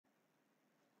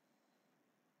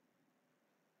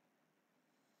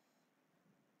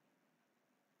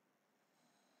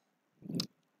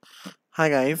Hi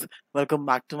guys, welcome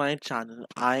back to my channel.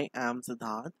 I am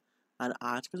Siddharth and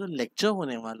आज का जो lecture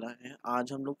होने वाला है,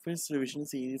 आज हम लोग फिर रिविजन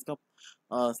सीरीज का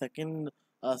सेकंड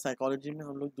साइकोलॉजी में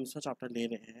हम लोग दूसरा चैप्टर ले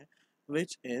रहे हैं,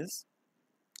 which is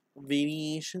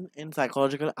variation in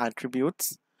psychological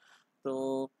attributes.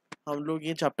 तो हम लोग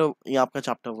ये आपका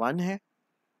चैप्टर 1 है।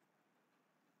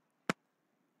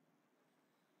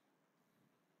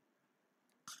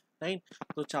 राइट,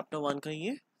 तो चैप्टर 1 का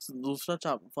ये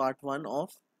दूसरा part 1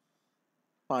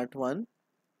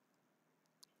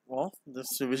 of this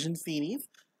revision series.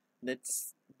 Let's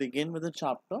begin with the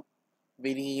chapter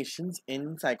Variations in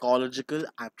Psychological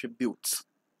Attributes.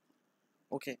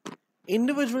 Okay,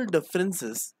 individual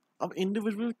differences. अब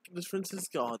individual differences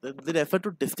क्या होता है? They refer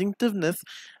to distinctiveness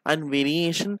and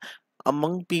variation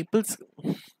among people's.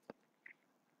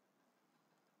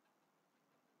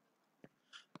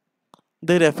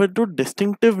 They refer to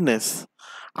distinctiveness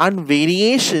and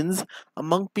variations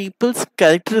among people's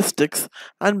characteristics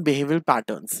and behavioral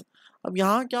patterns. अब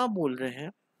यहाँ क्या बोल रहे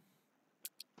हैं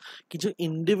कि जो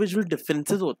इंडिविजुअल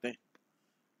डिफरेंसेस होते हैं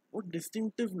वो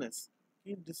डिस्टिंक्टिवनेस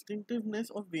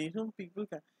और वेरिएशन ऑफ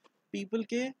पीपल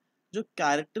के जो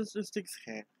कैरेक्टरिस्टिक्स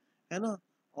हैं, है ना,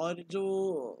 और जो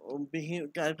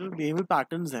बिहेवियर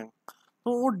पैटर्न्स हैं,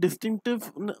 तो वो डिस्टिंक्टिव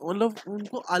मतलब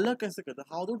उनको अलग कैसे करता है,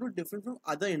 how to different from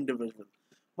other individual.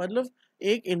 मतलब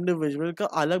एक इंडिविजुअल का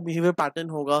अलग बिहेवियर पैटर्न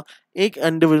होगा, एक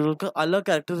इंडिविजुअल का अलग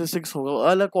कैरेक्टरिस्टिक्स होगा,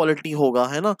 अलग क्वालिटी होगा,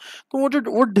 है ना। तो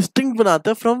वो डिस्टिंक्ट बनाता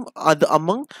है from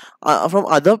among from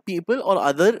other people और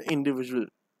अदर इंडिविजुअल,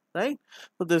 राइट।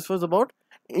 तो this was about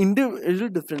individual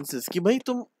differences कि भाई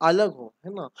तुम अलग हो,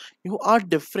 है ना, you are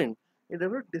different. It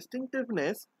is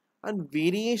distinctiveness and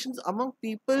variations among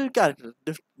people character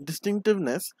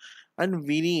distinctiveness and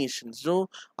variations जो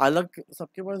अलग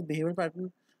सबके पास behavior pattern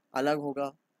अलग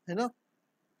होगा, है ना।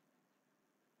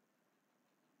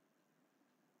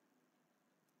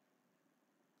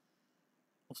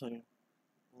 Sorry,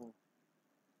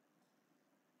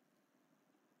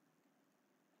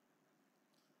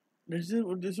 this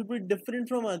will be different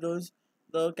from others,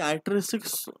 the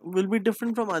characteristics will be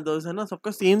different from others, है ना।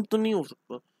 सबका सेम तो नहीं हो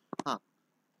सकता। हाँ,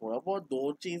 थोड़ा बहुत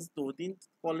दो तीन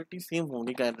क्वालिटी सेम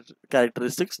होंगी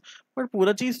कैरेक्टरिस्टिक्स, पर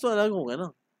पूरा चीज तो अलग होगा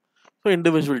ना। So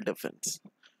individual difference.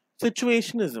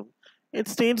 Situationism. It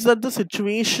states that the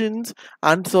situations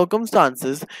and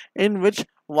circumstances in which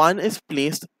one is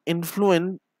placed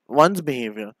influence one's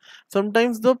behavior.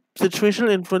 Sometimes the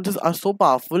situational influences are so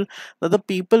powerful that the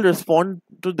people respond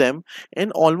to them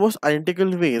in almost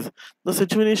identical ways. The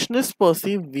situationist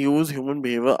views human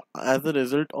behavior as a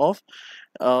result of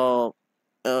uh,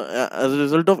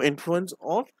 influence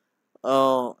of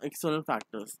external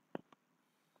factors.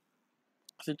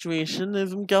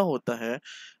 सिचुएशनिज्म क्या होता है?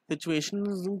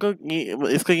 सिचुएशनिज्म का ये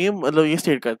इसका ये मतलब ये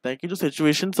state करता है कि जो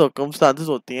सिचुएशन सर्कमस्टांसेस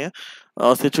होती हैं,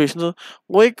 सिचुएशन,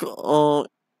 वो एक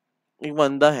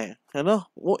बंदा है ना,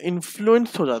 वो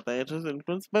इन्फ्लुएंस हो जाता है, it is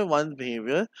influence by one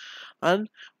behaviour and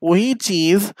वही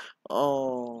चीज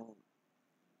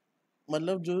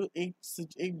मतलब जो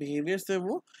एक बिहेवियर से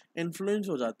वो इन्फ्लुएंस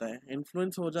हो जाता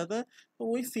है, तो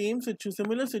वही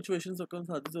सिमिलर सिचुएशन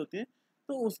सर्कमस्टांसेस होती है,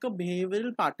 तो उसका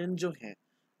बिहेवियरल पैटर्न जो है,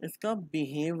 इसका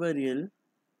बिहेवियरल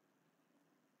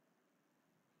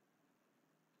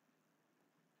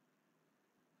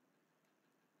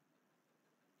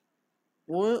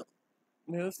वो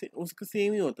उसका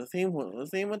सेम ही होता है,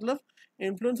 सेम मतलब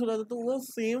इन्फ्लुएंस हो जाता है, तो वो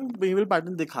सेम बिहेवियर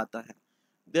पैटर्न दिखाता है।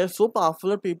 They are so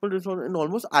powerful, people respond in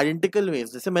almost identical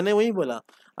veg. जैसे मैंने वही बोला,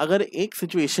 अगर एक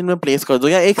सिचुएशन में प्लेस कर दो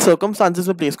या एक सर्कमस्टांसेस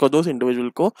में प्लेस कर दो उस इंडिविजुअल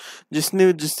को,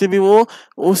 जिससे भी वो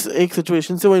उस एक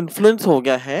सिचुएशन से वो इन्फ्लुएंस हो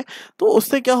गया है, तो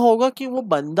उससे क्या होगा कि वो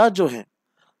बंदा जो है,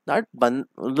 that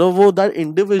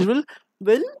individual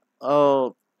will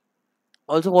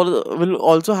will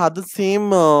also have the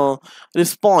same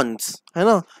response, है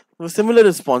ना, similar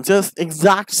response, yes,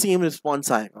 exact same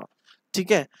response आएगा,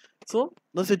 ठीक है। So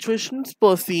the situations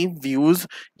perceive views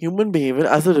human behavior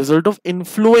as a result of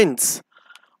influence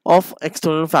of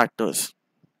external factors.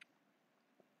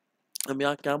 अब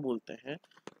यहाँ क्या बोलते हैं,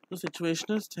 जो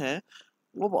सिचुएशनिस्ट है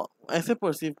वो ऐसे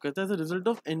परसीव करता है as a result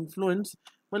of influence,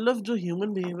 मतलब जो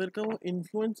ह्यूमन बिहेवियर का वो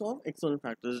इन्फ्लुएंस ऑफ एक्सटर्नल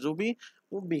फैक्टर्स, जो भी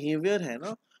वो बिहेवियर है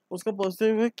ना, उसका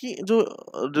परसीव है कि जो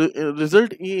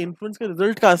रिजल्ट, ये इन्फ्लुएंस का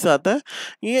रिजल्ट कहाँ से आता है,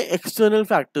 ये एक्सटर्नल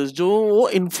फैक्टर्स जो वो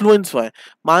इन्फ्लुएंस हुआ है।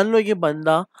 मान लो ये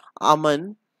बंदा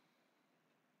अमन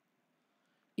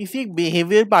किसी एक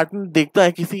बिहेवियर पैटर्न देखता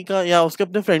है किसी का या उसके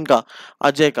अपने फ्रेंड का,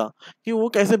 अजय का, कि वो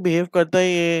कैसे बिहेव करता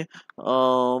है, ये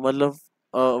मतलब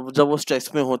जब वो स्ट्रेस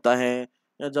में होता है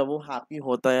या जब वो हैप्पी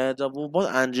होता है, जब वो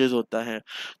बहुत एंजियस होता है,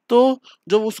 तो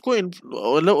जब उसको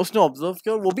मतलब उसने ऑब्जर्व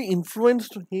किया और वो भी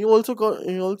influenced, he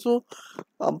also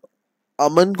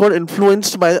Aman got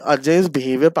influenced by अजय's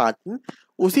behaviour pattern.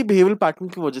 उसी बिहेवियर पैटर्न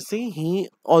की वजह से ही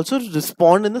also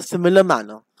respond in a similar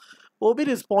manner, वो भी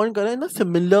रिस्पॉन्ड कर रहा है इन a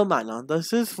similar manner.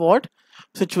 This is what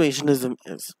सिचुएशनिज्म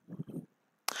is.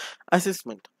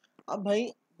 Assessment. अब भाई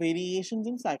वेरिएशंस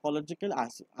इन साइकोलॉजिकल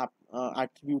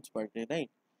एट्रीब्यूट्स पढ़ते हैं, राइट?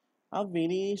 अब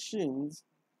variations,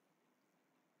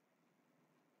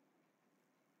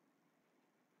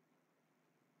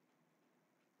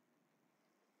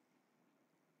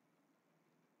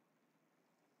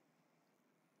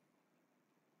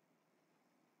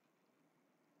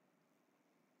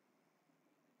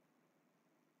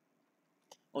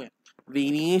 okay,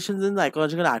 variations in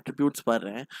psychological attributes पढ़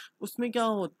रहे हैं। उसमें क्या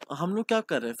हो, हम लोग क्या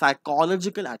कर रहे हैं,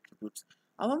 साइकोलॉजिकल एट्रीब्यूट्स।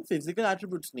 अब हम फिजिकल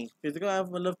एट्रीब्यूट्स नहीं, फिजिकल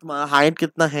मतलब तुम्हारा हाइट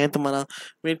कितना है, तुम्हारा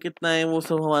वेट कितना है, वो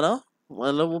सब हमारा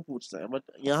मतलब वो पूछता है। बट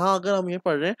यहाँ अगर हम ये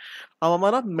पढ़ रहे हैं, हम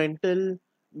हमारा mental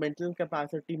mental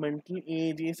capacity, mental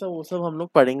as, ये सब वो सब हम लोग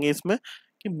पढ़ेंगे इसमें,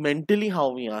 कि मेंटली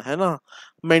हाउ वी आर, है ना,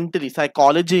 मेंटली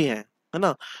साइकोलॉजी है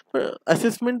ना।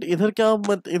 असेसमेंट इधर क्या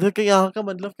इधर के यहाँ का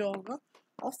मतलब क्या होगा,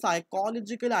 of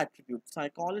psychological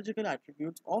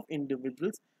attributes of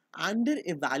individuals and their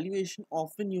evaluation,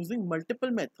 often using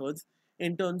multiple methods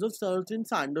in terms of certain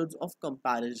standards of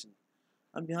comparison।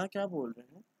 अब यहाँ क्या बोल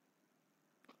रहे हैं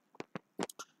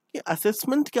कि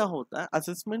असेसमेंट क्या होता है,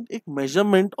 असेसमेंट एक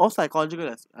measurement of psychological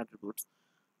attributes,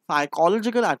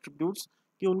 psychological attributes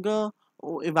कि उनका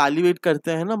वो इवैल्यूएट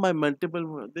करते हैं ना, बाय मल्टीपल,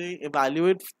 दे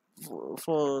इवैल्यूएट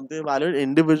दे evaluate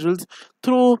individuals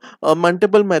through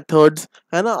multiple methods,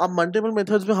 है ना। अब मल्टीपल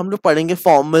मेथड्स में हम लोग पढ़ेंगे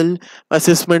फॉर्मल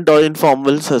असेसमेंट और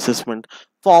इनफॉर्मल असेसमेंट।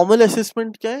 फॉर्मल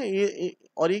असेसमेंट क्या है,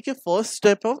 और ये के first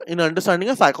step of in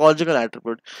understanding a psychological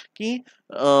attribute, कि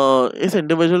इस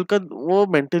इंडिविजुअल का वो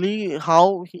mentally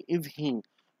how is he,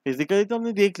 physically तो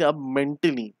हमने देख लिया, अब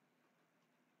मेंटली,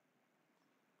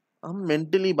 हम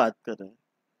मेंटली बात कर रहे हैं,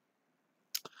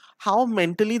 how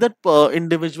mentally that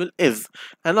individual is,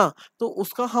 है ना। तो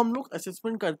उसका हम लोग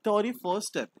असेसमेंट करते हैं, और ये फर्स्ट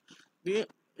स्टेप, ये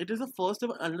it is the first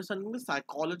step understanding the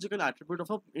psychological attribute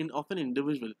of an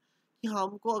individual, कि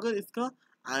हमको अगर इसका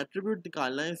एट्रीब्यूट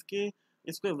निकालना है,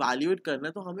 इसको इवैल्यूएट करना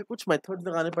है, तो हमें कुछ मेथड्स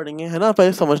लगाने पड़ेंगे, है ना।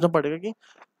 पहले समझना पड़ेगा कि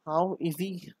how is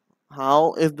he,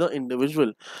 how is the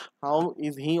individual, how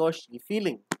is he और शी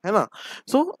फीलिंग, है ना।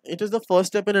 So it is the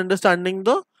first step in understanding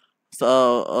the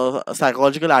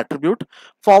psychological attribute.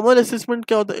 Formal assessment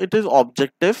क्या होता है, it is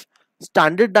objective,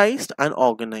 standardised and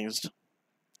organised.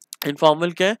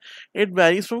 Informal क्या है, it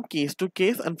varies from case to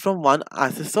case and from one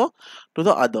assessor to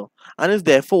the other and is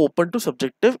therefore open to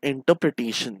subjective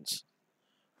interpretations।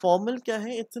 Formal क्या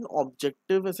है, it's an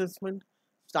objective assessment,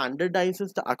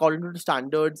 standardised according to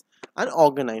standards and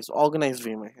organised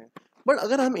वे में है। But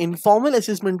अगर हम informal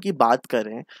assessment की बात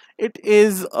करें, it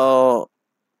is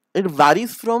it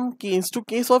varies from case to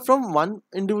case और from one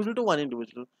individual to one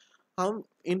individual। हम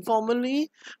इनफॉर्मली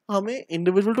हमें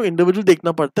इंडिविजुअल टू इंडिविजुअल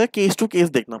देखना पड़ता है, केस टू केस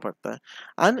देखना पड़ता है,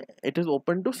 and it is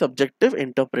open to subjective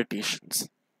interpretations.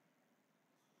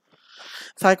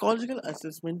 Psychological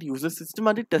assessment uses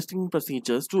systematic testing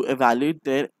procedures to evaluate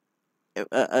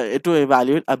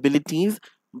abilities,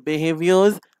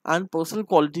 behaviors, and personal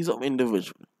qualities of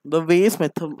individual। The ways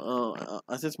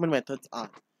assessment methods are।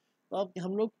 तो अब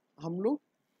हम लोग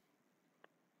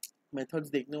मेथड्स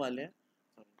देखने वाले हैं।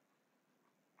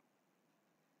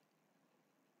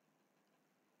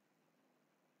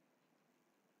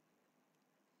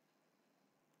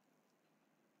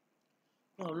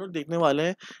 तो हम लोग देखने वाले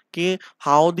हैं कि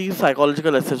how the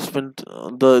psychological assessment,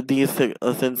 the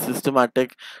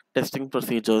systematic testing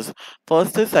procedures.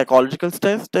 First है साइकोलॉजिकल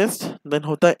टेस्ट, देन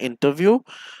होता है interview,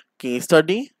 case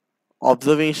study,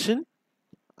 observation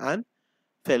and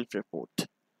self report.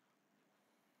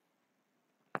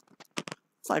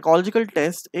 Psychological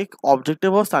test एक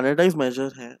ऑब्जेक्टिव और स्टैंडर्डाइज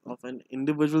मेजर है ऑफ एन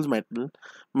इंडिविजुअल्स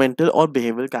मेंटल और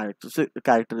behaviour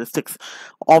characteristics।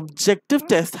 Objective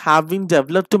tests have been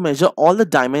developed to measure all the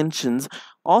dimensions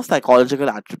of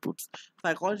psychological attributes।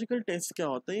 Psychological test क्या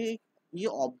होता है, ये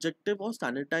objective और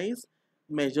standardise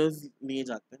measures लिए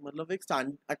जाते हैं, मतलब एक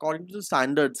अकॉर्डिंग टू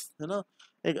स्टैंडर्ड्स, है ना,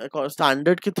 एक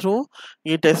स्टैंडर्ड के थ्रू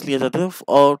ये टेस्ट लिए जाते हैं,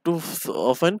 और two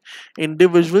of N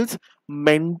individuals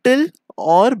mental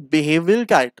और behavioral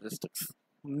characteristics,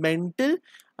 mental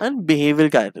and behavioral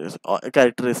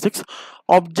characteristics।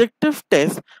 Objective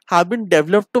tests have been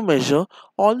developed to measure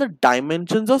all the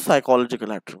dimensions of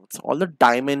psychological attributes, all the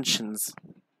dimensions,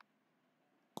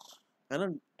 है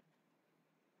ना।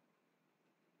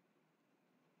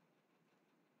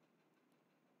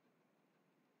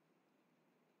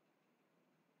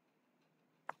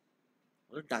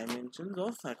 dimensions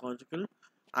of psychological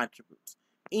attributes.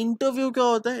 Interview क्या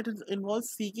होता है? It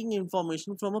involves seeking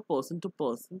information from a person to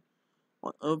person,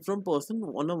 from person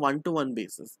on a one-to-one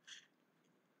basis.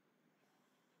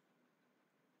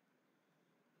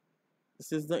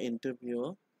 This is the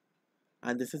interviewer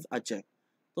and this is Ajay.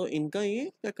 तो इनका ये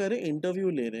क्या कर रहे हैं? इंटरव्यू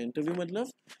ले रहे हैं. इंटरव्यू मतलब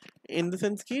इन द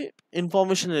सेंस कि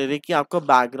इंफॉर्मेशन ले रहे हैं कि आपका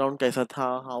बैकग्राउंड कैसा था,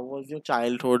 हाउ वाज योर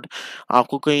चाइल्डहुड,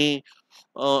 आपको कहीं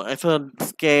ऐसा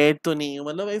स्कैर्ड तो नहीं,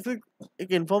 मतलब ऐसे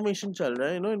एक इंफॉर्मेशन चल रहा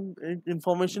है,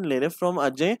 इंफॉर्मेशन ले रहे हैं फ्रॉम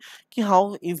अजय कि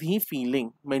how is he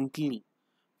feeling mentally.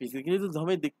 Physically तो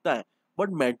हमें दिखता है बट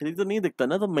मेंटली तो नहीं दिखता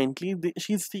ना, तो mentally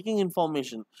she is seeking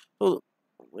information. तो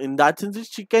in that sense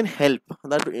she can help,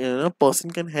 that person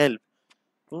can help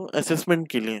तो असेसमेंट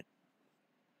के लिए.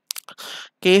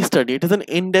 Case study. It is an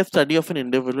in-depth study of an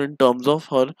individual in terms of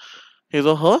his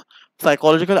or her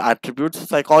psychological attributes,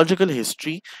 psychological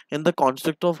history, and the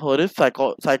construct of her is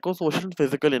psychosocial and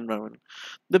physical environment.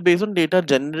 They're based on data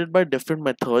generated by different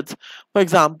methods. For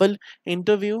example,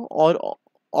 interview or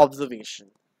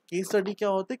observation. Case study क्या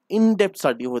होती है? In-depth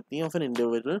study होती है of an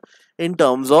individual in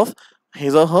terms of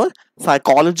his or her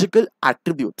psychological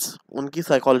attributes, उनकी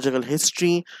psychological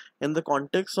history in the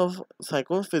context of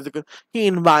psychophysical, कि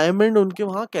environment उनके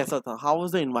वहाँ कैसा था, how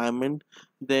was the environment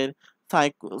there,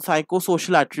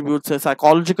 psychosocial attributes है,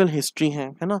 psychological history है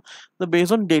ना. the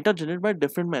based on data generated by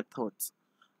different methods.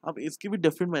 अब इसकी भी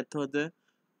different methods है.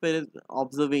 फिर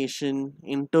observation,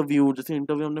 interview, जैसे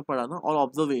interview हमने पढ़ा ना, और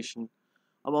observation.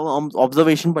 अब हम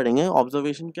ऑब्जर्वेशन पढ़ेंगे.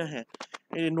 ऑब्जर्वेशन क्या है?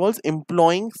 It involves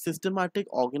employing systematic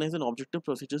organised and objective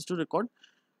procedures to record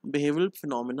behavioral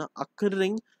phenomena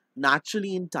occurring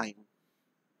naturally in time.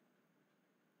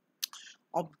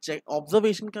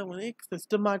 Observation का मतलब एक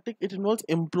systematic, it involves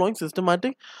employing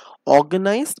systematic,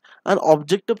 organized and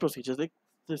objective procedures. एक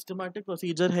systematic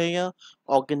procedure है या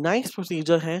organized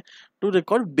procedure है to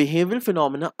record behavioral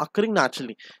phenomena occurring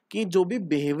naturally. कि जो भी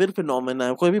behavioral phenomena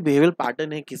है, कोई भी behavioral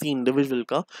pattern है किसी individual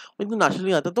का, वो इनको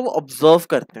naturally आता है तो वो observe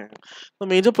करते हैं. The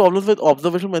major problems with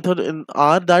observational method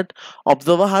are that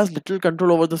observer has little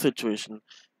control over the situation.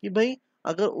 कि भाई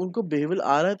अगर उनको behavioral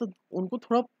आ रहा है तो उनको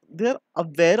थोड़ा they are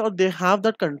aware or they have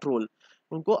that control.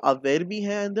 उनको aware भी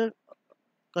है and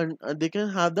they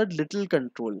can have that little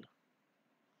control.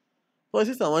 तो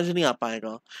ऐसे समझ नहीं आ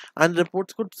पाएगा. And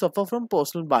reports could suffer from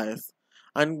personal bias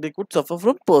and they could suffer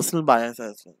from personal bias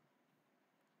as well.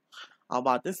 अब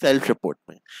आते हैं सेल्फ रिपोर्ट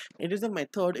में. It is a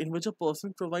method in which a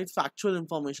person provides factual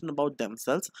information about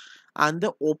themselves and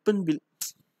the open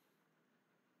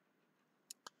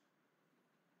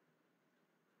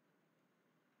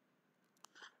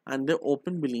and their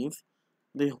open beliefs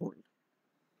they hold.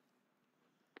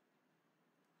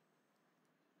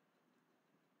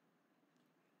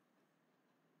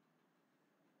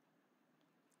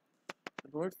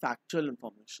 Provide factual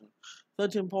information.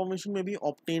 Such information may be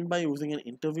obtained by using an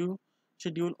interview,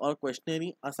 schedule or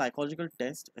questionnaire, a psychological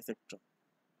test, etc.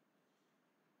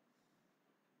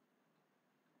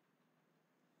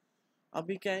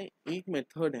 अभी क्या है? एक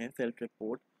method है self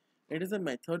report. It is a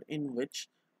method in which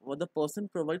the person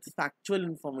provides factual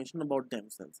information about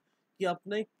themselves. कि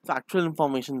अपना एक factual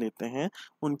information देते हैं,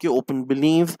 उनके ओपन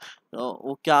बिलीव्स,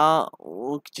 वो क्या,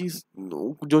 वो चीज,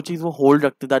 जो चीज वो होल्ड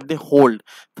रखते, that they hold.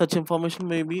 Such information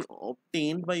में B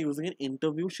obtained by using an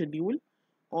interview schedule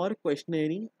और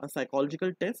questionnaire, a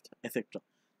psychological test etcetera.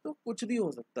 तो कुछ भी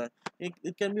हो सकता है. एक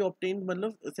इट कैन बी ऑब्टेन्ड,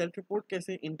 मतलब सेल्फ रिपोर्ट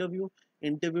कैसे?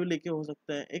 इंटरव्यू लेके हो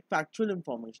सकता है. एक फैक्चुअल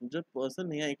इंफॉर्मेशन, जब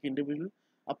पर्सन है या एक इंडिविजुअल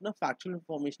अपना फैक्चुअल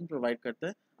इंफॉर्मेशन प्रोवाइड करता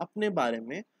है अपने बारे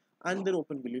में एंड देयर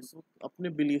ओपन बिलीव्स, अपने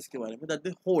बिलीव्स के बारे में दैट दे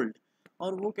होल्ड.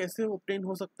 और वो कैसे ऑब्टेन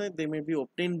हो सकता है? दे may be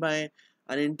obtain bye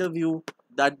an interview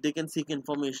that they can seek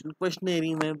information,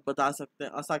 questionnaire में बता सकते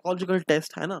हैं, साइकोलॉजिकल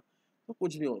टेस्ट है ना. तो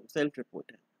कुछ भी हो, सेल्फ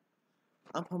रिपोर्ट है.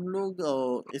 अब हम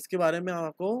लोग इसके बारे में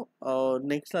आपको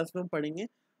नेक्स्ट क्लास में हम पढ़ेंगे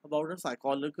अबाउट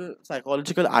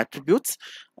साइकोलॉजिकल एट्रीब्यूट्स.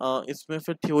 इसमें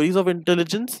फिर theories of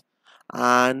intelligence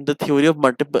and the theory of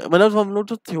multiple, मतलब हम लोग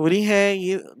जो थ्योरी है,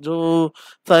 ये जो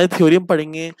सारे थ्योरी हम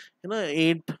पढ़ेंगे है ना,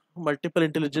 8 मल्टीपल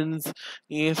इंटेलिजेंस,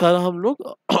 ये सारा हम लोग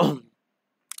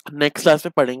नेक्स्ट क्लास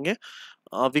में पढ़ेंगे.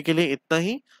 अभी के लिए इतना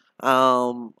ही.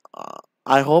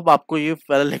 आई होप आपको ये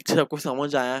पहला लेक्चर आपको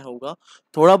समझ आया होगा.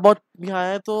 थोड़ा बहुत भी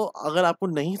आया है तो अगर आपको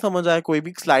नहीं समझ आया कोई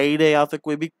भी स्लाइड है या फिर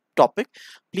कोई भी टॉपिक,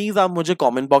 प्लीज आप मुझे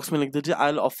कमेंट बॉक्स में लिख दीजिए.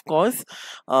 I will of course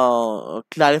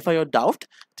clarify your doubt.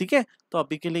 ठीक है, तो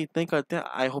अभी के लिए इतना ही करते हैं.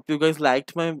 I hope you guys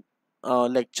liked my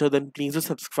lecture, then please do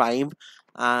subscribe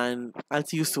and I'll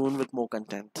see you soon with more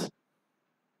content.